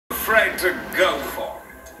afraid to go for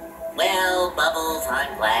it. Well, Bubbles,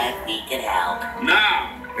 I'm glad we could help.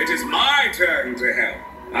 Now, it is my turn to help.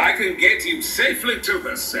 I can get you safely to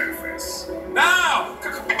the surface. Now!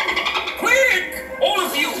 Quick! All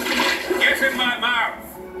of you! Get in my mouth!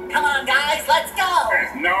 Come on, guys, let's go!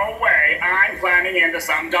 There's no way I'm climbing into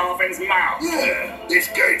some dolphin's mouth. Yeah, this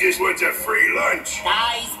guy just wants a free lunch.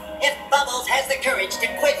 Guys, if Bubbles has the courage to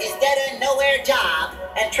quit his dead-and-nowhere job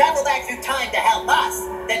and travel back through time to help us,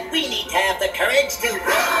 then we need to have the courage to...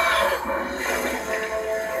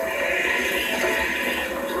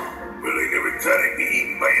 Well, I never thought I'd be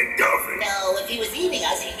eaten by a dolphin. No, if he was eating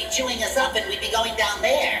us, he'd be chewing us up and we'd be going down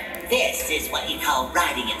there. This is what you call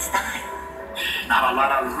riding in style. Not a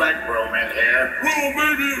lot of leg room in here. Well,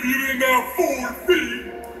 maybe if you didn't have 4 feet.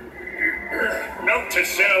 Note to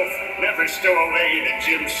self, never stow away in a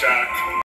gym sock.